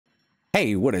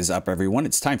Hey, what is up everyone?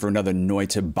 It's time for another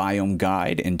NOITA biome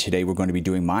guide, and today we're going to be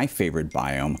doing my favorite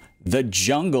biome, the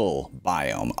jungle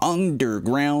biome.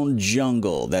 Underground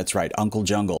jungle. That's right, Uncle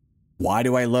Jungle. Why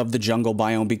do I love the jungle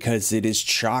biome? Because it is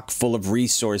chock full of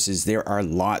resources. There are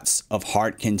lots of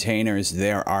heart containers.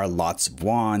 There are lots of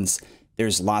wands.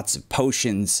 There's lots of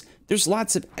potions. There's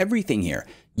lots of everything here.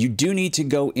 You do need to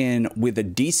go in with a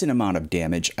decent amount of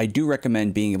damage. I do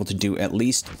recommend being able to do at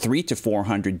least 300 to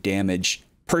 400 damage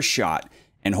per shot,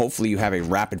 and hopefully you have a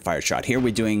rapid fire shot. Here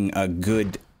we're doing a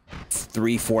good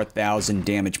 4,000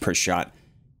 damage per shot,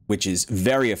 which is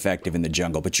very effective in the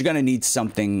jungle, but you're going to need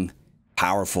something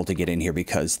powerful to get in here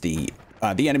because the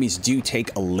enemies do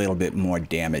take a little bit more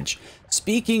damage.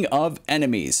 Speaking of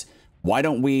enemies, why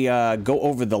don't we go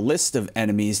over the list of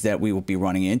enemies that we will be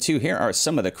running into? Here are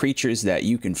some of the creatures that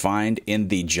you can find in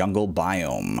the jungle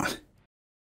biome.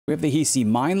 We have the Hisi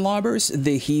Mine Lobbers,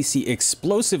 the Hisi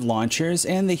Explosive Launchers,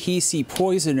 and the Hisi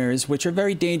Poisoners, which are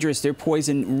very dangerous. Their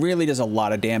poison really does a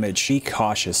lot of damage. Be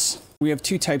cautious. We have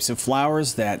two types of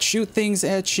flowers that shoot things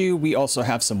at you. We also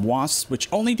have some wasps, which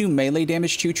only do melee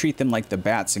damage to you. Treat them like the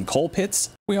bats and coal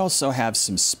pits. We also have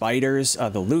some spiders,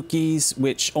 the Lukis,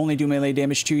 which only do melee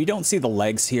damage to you. You don't see the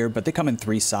legs here, but they come in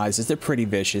 3 sizes. They're pretty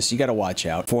vicious. You got to watch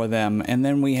out for them. And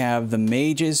then we have the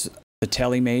mages. The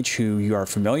Telly Mage, who you are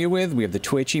familiar with. We have the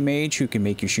Twitchy Mage, who can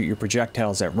make you shoot your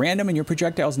projectiles at random, and your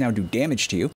projectiles now do damage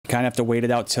to you. You kind of have to wait it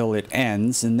out till it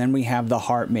ends. And then we have the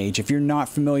Heart Mage. If you're not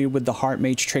familiar with the Heart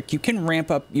Mage trick, you can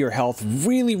ramp up your health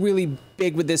really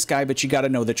big with this guy, but you got to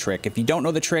know the trick. If you don't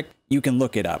know the trick, you can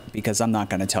look it up, because I'm not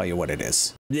going to tell you what it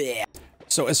is. Blech.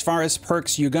 So as far as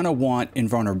perks, you're going to want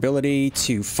invulnerability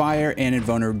to fire and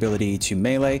invulnerability to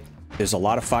melee. There's a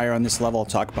lot of fire on this level. I'll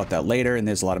talk about that later. And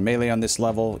there's a lot of melee on this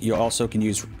level. You also can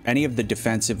use any of the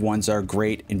defensive ones are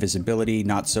great. Invisibility,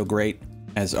 not so great.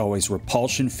 As always,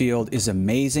 repulsion field is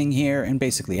amazing here and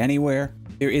basically anywhere.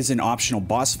 There is an optional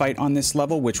boss fight on this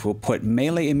level, which will put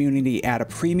melee immunity at a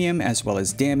premium as well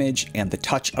as damage. And the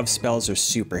touch of spells are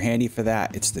super handy for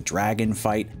that. It's the dragon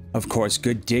fight. Of course,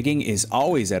 good digging is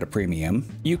always at a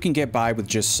premium. You can get by with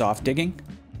just soft digging.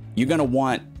 You're going to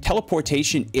want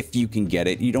teleportation if you can get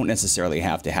it. You don't necessarily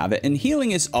have to have it. And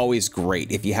healing is always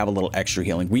great if you have a little extra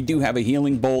healing. We do have a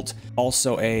healing bolt,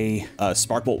 also a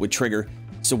spark bolt with trigger.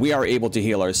 So we are able to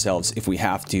heal ourselves if we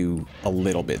have to a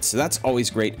little bit. So that's always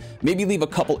great. Maybe leave a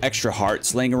couple extra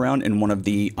hearts laying around in one of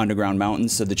the underground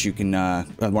mountains so that you can,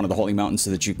 one of the holy mountains,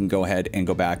 so that you can go ahead and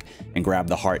go back and grab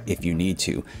the heart if you need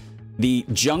to. The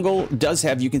jungle does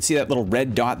have, you can see that little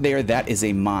red dot there, that is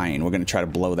a mine. We're going to try to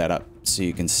blow that up so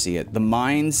you can see it. The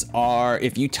mines are,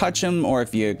 if you touch them or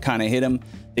if you kind of hit them,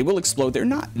 they will explode. They're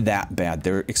not that bad.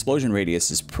 Their explosion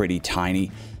radius is pretty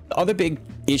tiny. The other big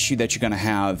issue that you're going to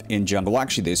have in jungle, well,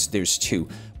 actually there's two.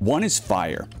 One is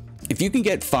fire. If you can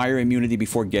get fire immunity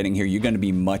before getting here, you're going to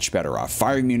be much better off.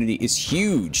 Fire immunity is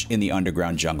huge in the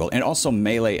underground jungle, and also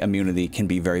melee immunity can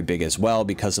be very big as well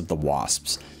because of the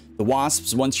wasps. The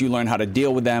wasps, once you learn how to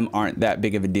deal with them, aren't that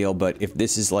big of a deal, but if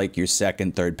this is like your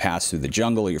second, third pass through the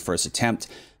jungle or your first attempt,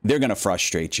 they're going to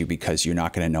frustrate you because you're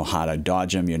not going to know how to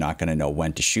dodge them. You're not going to know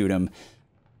when to shoot them.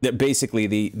 Basically,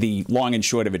 the long and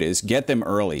short of it is get them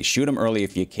early. Shoot them early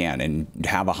if you can and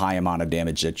have a high amount of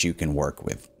damage that you can work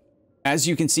with. As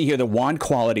you can see here, the wand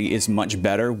quality is much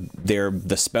better.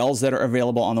 The spells that are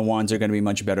available on the wands are going to be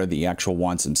much better. The actual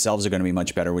wands themselves are going to be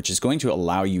much better, which is going to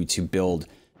allow you to build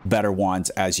better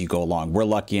wands as you go along. We're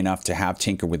lucky enough to have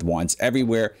Tinker with wands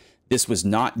everywhere. This was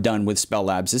not done with Spell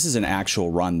Labs. This is an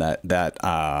actual run that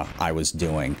I was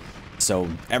doing. So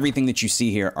everything that you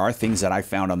see here are things that I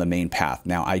found on the main path.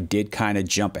 Now, I did kind of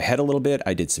jump ahead a little bit.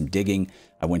 I did some digging.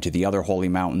 I went to the other holy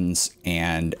mountains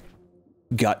and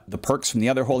got the perks from the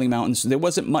other holy mountains. There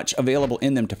wasn't much available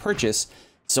in them to purchase,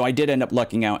 so I did end up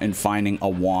lucking out and finding a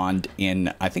wand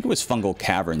in, I think it was Fungal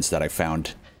Caverns that I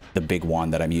found the big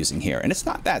wand that I'm using here. And it's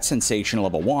not that sensational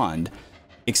of a wand,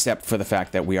 except for the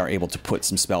fact that we are able to put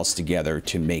some spells together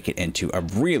to make it into a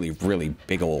really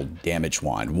big old damage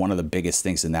wand. One of the biggest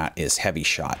things in that is Heavy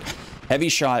Shot. Heavy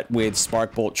Shot with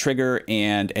Spark Bolt Trigger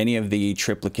and any of the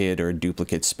triplicate or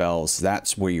duplicate spells,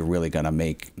 that's where you're really gonna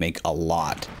make a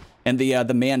lot. And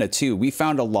the mana too. We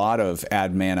found a lot of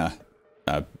add mana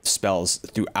spells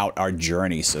throughout our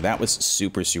journey, so that was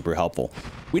super helpful.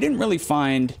 We didn't really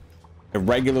find a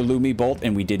regular Lumi Bolt,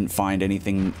 and we didn't find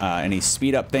anything, any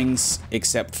speed up things,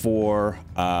 except for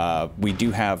we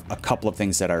do have a couple of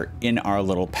things that are in our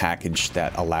little package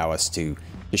that allow us to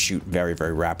shoot very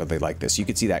rapidly like this. You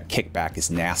can see that kickback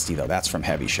is nasty though. That's from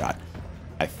Heavy Shot,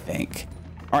 I think.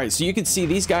 All right, so you can see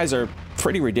these guys are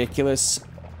pretty ridiculous.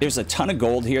 There's a ton of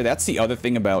gold here. That's the other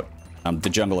thing about the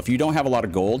jungle. If you don't have a lot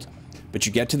of gold, but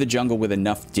you get to the jungle with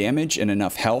enough damage and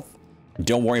enough health,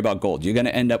 don't worry about gold. You're going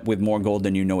to end up with more gold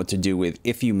than you know what to do with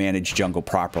if you manage jungle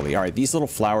properly. All right, these little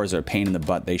flowers are a pain in the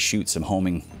butt. They shoot some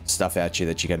homing stuff at you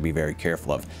that you got to be very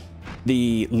careful of.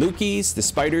 The Lukies, the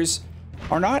spiders,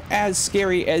 are not as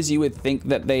scary as you would think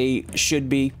that they should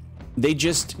be. They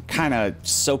just kind of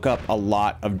soak up a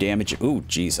lot of damage. Ooh,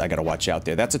 geez, I got to watch out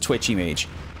there. That's a twitchy mage.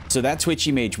 So that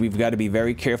twitchy mage, we've got to be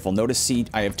very careful. Notice, see,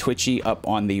 I have twitchy up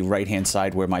on the right-hand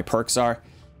side where my perks are.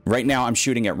 Right now, I'm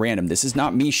shooting at random. This is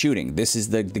not me shooting. This is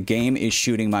the game is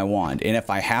shooting my wand. And if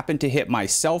I happen to hit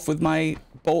myself with my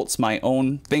bolts, my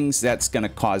own things, that's going to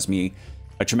cause me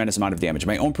a tremendous amount of damage.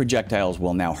 My own projectiles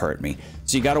will now hurt me.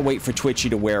 So you got to wait for twitchy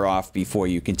to wear off before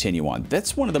you continue on.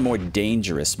 That's one of the more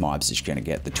dangerous mobs that you're going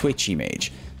to get, the twitchy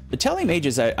mage. The tele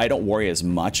mages I don't worry as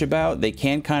much about. They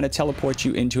can kind of teleport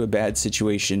you into a bad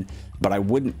situation, but I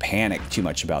wouldn't panic too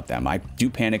much about them. I do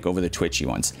panic over the twitchy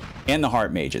ones. And the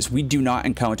heart mages. We do not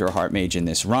encounter a heart mage in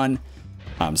this run,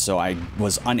 so I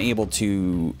was unable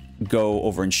to go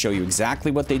over and show you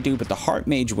exactly what they do, but the heart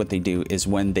mage, what they do is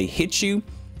when they hit you,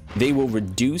 they will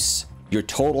reduce your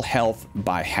total health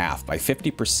by half, by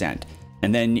 50%.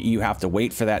 And then you have to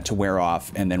wait for that to wear off,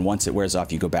 and then once it wears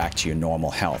off, you go back to your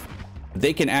normal health.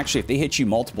 They can actually, if they hit you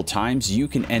multiple times, you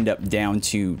can end up down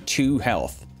to 2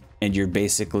 health, and you're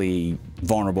basically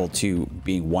vulnerable to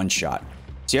being one shot.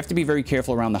 So you have to be very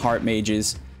careful around the heart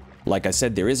mages. Like I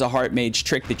said, there is a heart mage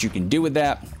trick that you can do with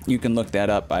that. You can look that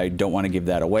up. I don't want to give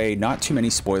that away. Not too many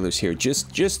spoilers here,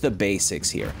 just the basics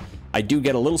here. I do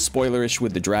get a little spoilerish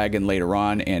with the dragon later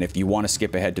on, and if you want to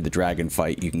skip ahead to the dragon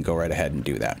fight, you can go right ahead and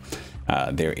do that.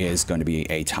 There is going to be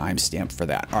a timestamp for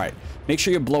that. All right, make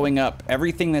sure you're blowing up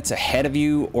everything that's ahead of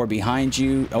you or behind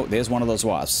you. Oh, there's one of those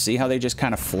wasps. See how they just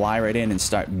kind of fly right in and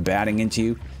start batting into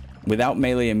you? Without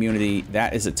melee immunity,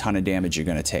 that is a ton of damage you're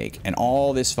going to take. And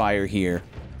all this fire here,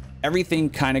 everything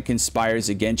kind of conspires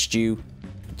against you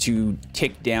to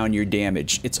tick down your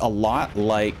damage. It's a lot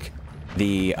like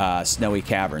the snowy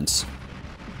caverns,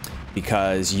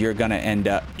 because you're going to end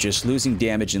up just losing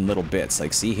damage in little bits.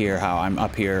 Like, see here how I'm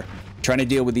up here trying to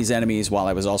deal with these enemies while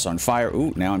I was also on fire.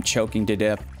 Ooh, now I'm choking to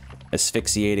death,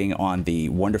 asphyxiating on the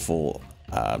wonderful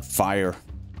fire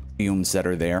fumes that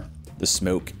are there, the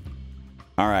smoke.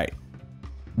 All right.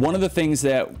 One of the things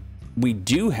that we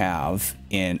do have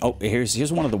in... Oh,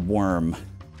 here's one of the worm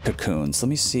cocoons. Let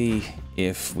me see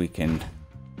if we can...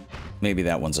 Maybe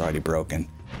that one's already broken.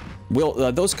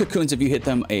 Those cocoons, if you hit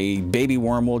them, a baby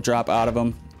worm will drop out of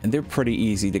them, and they're pretty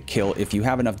easy to kill. If you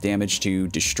have enough damage to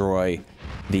destroy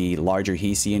the larger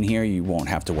Hisi in here, you won't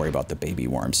have to worry about the baby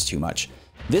worms too much.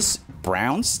 This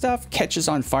brown stuff catches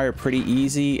on fire pretty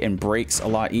easy and breaks a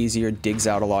lot easier, digs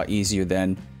out a lot easier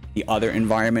than the other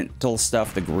environmental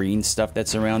stuff, the green stuff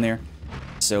that's around there.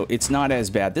 So it's not as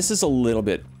bad. This is a little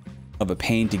bit of a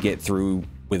pain to get through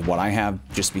with what I have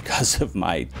just because of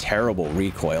my terrible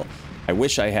recoil. I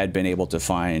wish I had been able to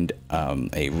find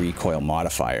a recoil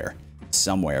modifier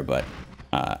somewhere, but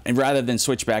and rather than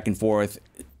switch back and forth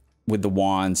with the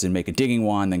wands and make a digging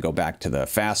wand, then go back to the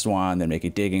fast wand, then make a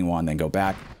digging wand, then go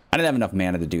back, I didn't have enough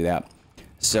mana to do that,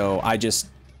 so I just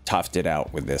toughed it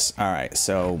out with this. All right,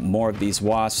 so more of these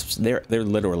wasps. They're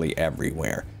literally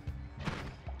everywhere.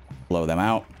 Blow them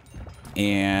out,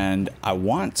 and I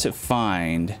want to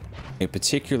find a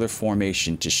particular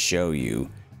formation to show you.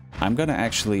 I'm going to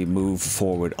actually move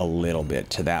forward a little bit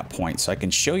to that point so I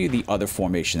can show you the other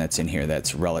formation that's in here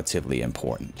that's relatively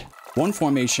important. One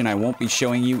formation I won't be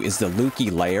showing you is the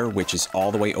Luki layer, which is all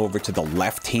the way over to the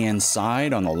left-hand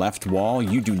side on the left wall.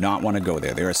 You do not want to go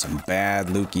there. There are some bad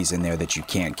Lukis in there that you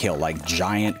can't kill, like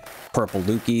giant purple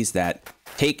Lukis that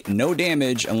take no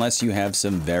damage unless you have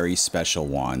some very special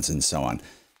wands and so on.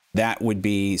 That would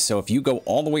be, so if you go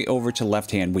all the way over to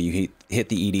left-hand where you hit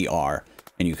the EDR,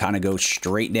 and you kind of go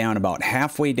straight down, about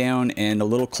halfway down and a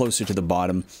little closer to the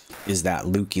bottom is that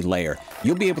Luki layer.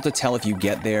 You'll be able to tell if you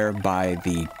get there by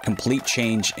the complete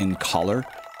change in color.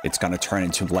 It's going to turn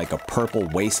into like a purple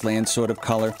wasteland sort of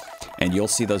color, and you'll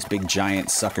see those big giant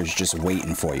suckers just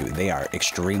waiting for you. They are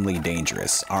extremely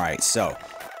dangerous. All right, so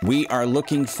we are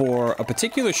looking for a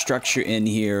particular structure in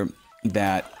here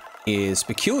that is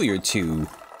peculiar to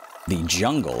the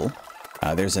jungle.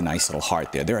 There's a nice little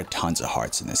heart there. There are tons of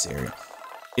hearts in this area.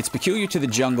 It's peculiar to the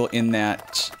jungle in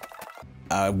that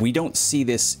we don't see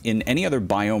this in any other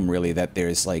biome, really, that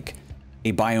there's like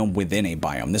a biome within a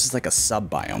biome. This is like a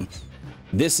sub-biome.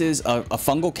 This is a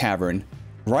fungal cavern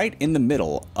right in the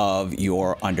middle of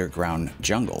your underground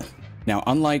jungle. Now,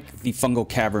 unlike the fungal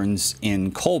caverns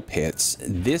in coal pits,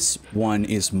 this one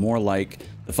is more like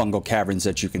the the fungal caverns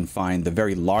that you can find, the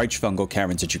very large fungal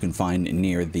caverns that you can find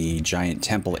near the giant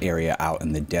temple area out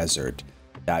in the desert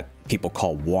that people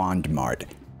call Wand Mart.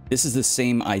 This is the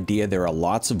same idea. There are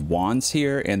lots of wands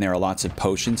here and there are lots of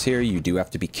potions here. You do have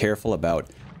to be careful about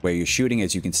where you're shooting.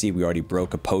 As you can see, we already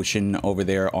broke a potion over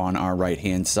there on our right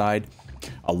hand side.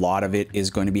 A lot of it is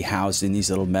going to be housed in these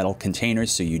little metal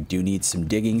containers, so you do need some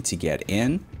digging to get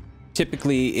in.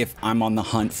 Typically, if I'm on the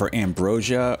hunt for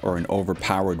ambrosia or an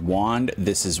overpowered wand,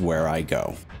 this is where I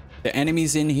go. The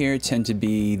enemies in here tend to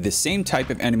be the same type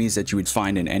of enemies that you would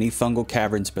find in any fungal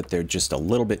caverns, but they're just a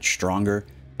little bit stronger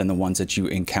than the ones that you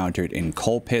encountered in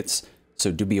coal pits. So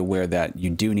do be aware that you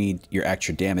do need your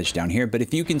extra damage down here. But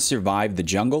if you can survive the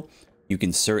jungle, you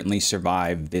can certainly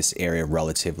survive this area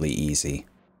relatively easy.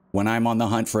 When I'm on the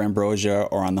hunt for ambrosia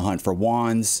or on the hunt for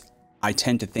wands, I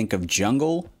tend to think of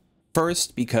jungle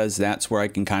first because that's where I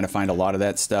can kind of find a lot of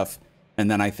that stuff. And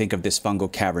then I think of this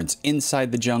fungal caverns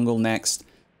inside the jungle next.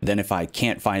 Then if I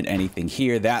can't find anything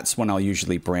here, that's when I'll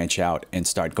usually branch out and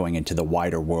start going into the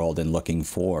wider world and looking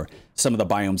for some of the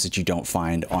biomes that you don't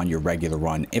find on your regular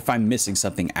run if I'm missing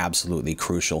something absolutely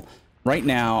crucial. Right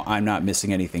now, I'm not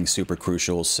missing anything super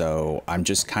crucial, so I'm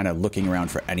just kind of looking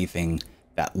around for anything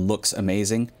that looks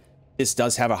amazing. This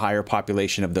does have a higher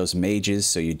population of those mages,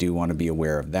 so you do want to be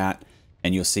aware of that.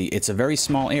 And you'll see it's a very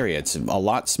small area. It's a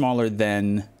lot smaller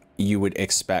than you would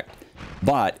expect.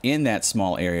 But in that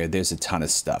small area, there's a ton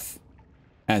of stuff.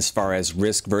 As far as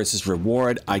risk versus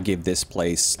reward, I give this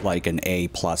place like an A++++.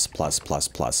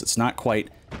 It's not quite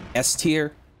S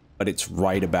tier, but it's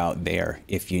right about there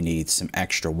if you need some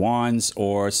extra wands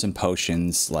or some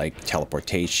potions like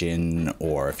teleportation,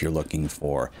 or if you're looking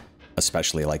for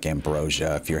especially like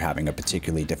ambrosia, if you're having a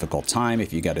particularly difficult time,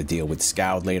 if you got to deal with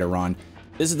Scout later on.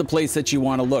 This is the place that you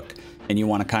want to look, and you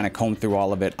want to kind of comb through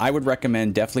all of it. I would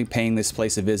recommend definitely paying this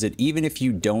place a visit, even if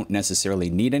you don't necessarily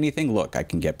need anything. Look, I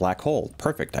can get Black Hole.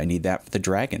 Perfect. I need that for the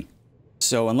dragon.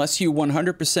 So unless you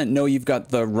 100% know you've got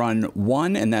the run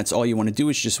won, and that's all you want to do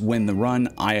is just win the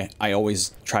run, I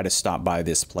always try to stop by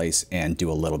this place and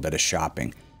do a little bit of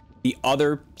shopping. The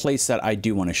other place that I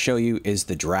do want to show you is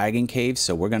the Dragon Cave,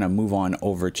 so we're going to move on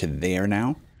over to there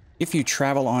now. If you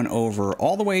travel on over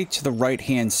all the way to the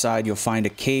right-hand side, you'll find a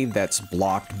cave that's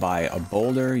blocked by a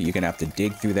boulder. You're going to have to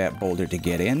dig through that boulder to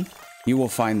get in. You will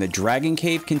find the Dragon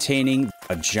Cave containing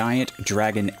a giant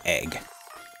dragon egg.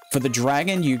 For the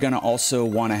dragon, you're going to also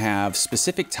want to have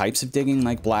specific types of digging,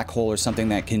 like Black Hole or something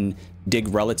that can dig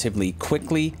relatively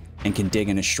quickly and can dig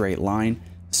in a straight line,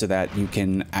 so that you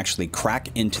can actually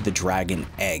crack into the dragon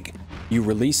egg. You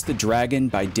release the dragon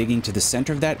by digging to the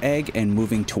center of that egg and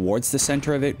moving towards the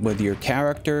center of it with your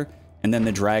character, and then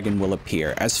the dragon will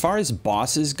appear. As far as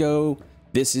bosses go,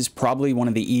 this is probably one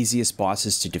of the easiest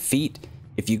bosses to defeat.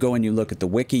 If you go and you look at the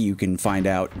wiki, you can find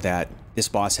out that this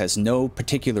boss has no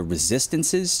particular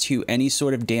resistances to any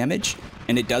sort of damage,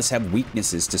 and it does have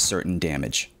weaknesses to certain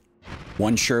damage.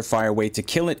 One surefire way to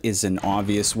kill it is an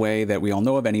obvious way that we all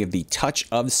know of, any of the touch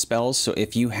of spells. So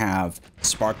if you have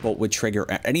Spark Bolt with trigger,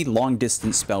 any long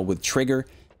distance spell with trigger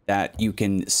that you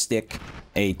can stick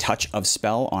a touch of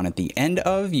spell on at the end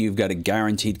of, you've got a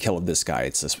guaranteed kill of this guy.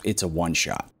 It's a one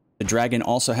shot. The dragon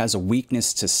also has a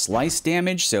weakness to slice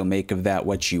damage, so make of that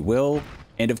what you will.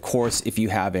 And of course, if you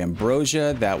have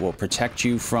ambrosia, that will protect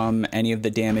you from any of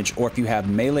the damage, or if you have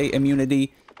melee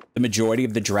immunity, the majority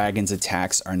of the dragon's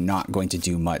attacks are not going to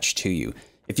do much to you.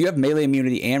 If you have melee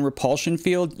immunity and repulsion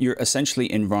field, you're essentially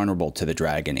invulnerable to the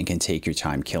dragon and can take your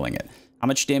time killing it. How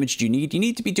much damage do you need? You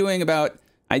need to be doing about,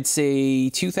 I'd say,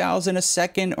 2,000 a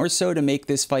second or so to make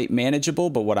this fight manageable.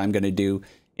 But what I'm going to do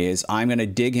is I'm going to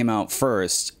dig him out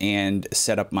first and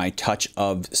set up my touch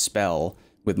of spell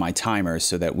with my timer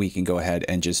so that we can go ahead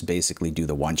and just basically do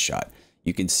the one shot.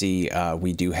 You can see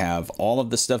we do have all of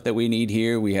the stuff that we need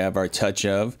here. We have our touch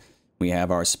of, we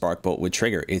have our Spark Bolt with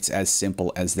trigger. It's as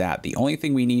simple as that. The only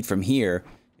thing we need from here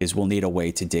is we'll need a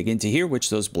way to dig into here,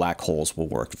 which those black holes will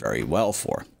work very well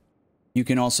for. You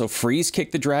can also freeze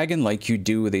kick the dragon like you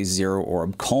do with a zero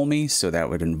orb Colmy. So that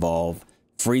would involve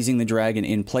freezing the dragon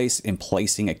in place and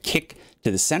placing a kick to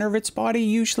the center of its body.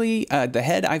 Usually the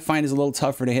head I find is a little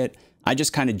tougher to hit. I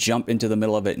just kind of jump into the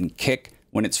middle of it and kick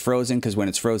when it's frozen, because when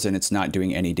it's frozen, it's not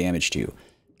doing any damage to you.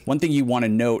 One thing you want to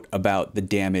note about the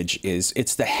damage is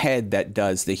it's the head that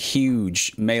does the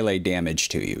huge melee damage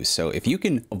to you. So if you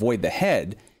can avoid the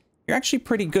head, you're actually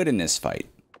pretty good in this fight.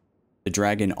 The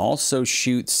dragon also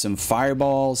shoots some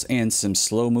fireballs and some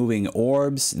slow-moving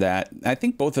orbs that I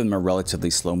think both of them are relatively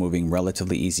slow-moving,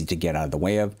 relatively easy to get out of the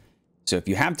way of. So if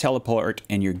you have teleport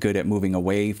and you're good at moving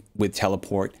away with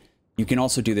teleport, you can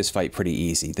also do this fight pretty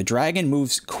easy. The dragon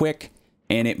moves quick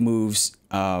and it moves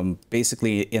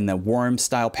basically in the worm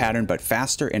style pattern, but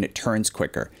faster, and it turns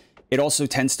quicker. It also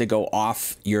tends to go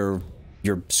off your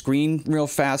screen real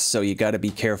fast, so you got to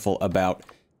be careful about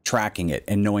tracking it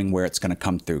and knowing where it's going to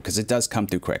come through, because it does come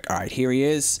through quick. All right, here he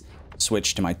is.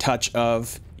 Switch to my touch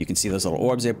of. You can see those little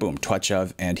orbs there. Boom, touch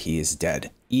of, and he is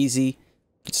dead. Easy.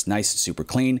 It's nice, super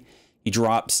clean. He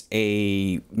drops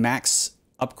a max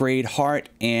upgrade heart,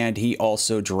 and he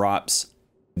also drops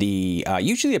the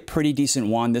usually a pretty decent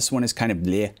wand. This one is kind of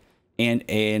bleh, and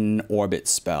an orbit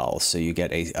spell. So you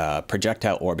get a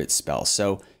projectile orbit spell.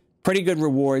 So pretty good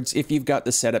rewards if you've got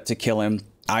the setup to kill him.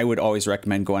 I would always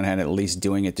recommend going ahead and at least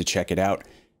doing it to check it out,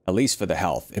 at least for the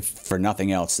health, if for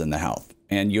nothing else than the health.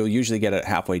 And you'll usually get a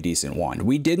halfway decent wand.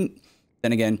 We didn't.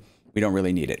 Then again, we don't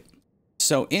really need it.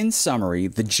 So in summary,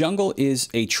 the jungle is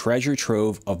a treasure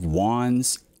trove of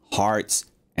wands, hearts,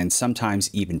 and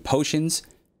sometimes even potions.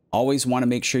 Always want to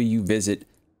make sure you visit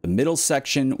the middle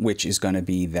section, which is going to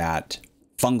be that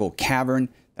fungal cavern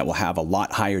that will have a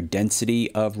lot higher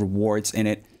density of rewards in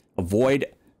it. Avoid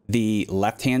the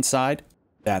left-hand side.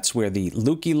 That's where the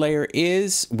Lukey layer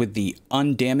is with the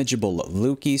undamageable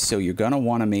Lukey. So you're going to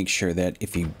want to make sure that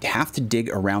if you have to dig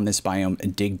around this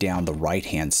biome, dig down the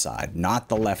right-hand side, not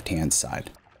the left-hand side.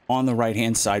 On the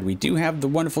right-hand side, we do have the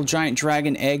wonderful giant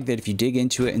dragon egg that if you dig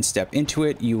into it and step into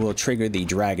it, you will trigger the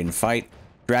dragon fight.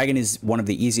 Dragon is one of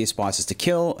the easiest bosses to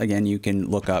kill. Again, you can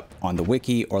look up on the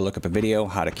wiki or look up a video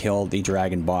how to kill the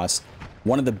dragon boss.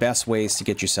 One of the best ways to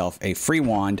get yourself a free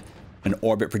wand, an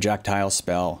orbit projectile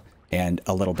spell, and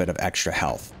a little bit of extra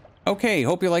health. Okay,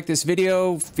 hope you like this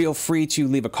video. Feel free to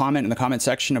leave a comment in the comment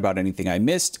section about anything I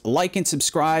missed. Like and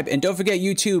subscribe, and don't forget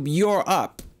YouTube, you're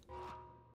up.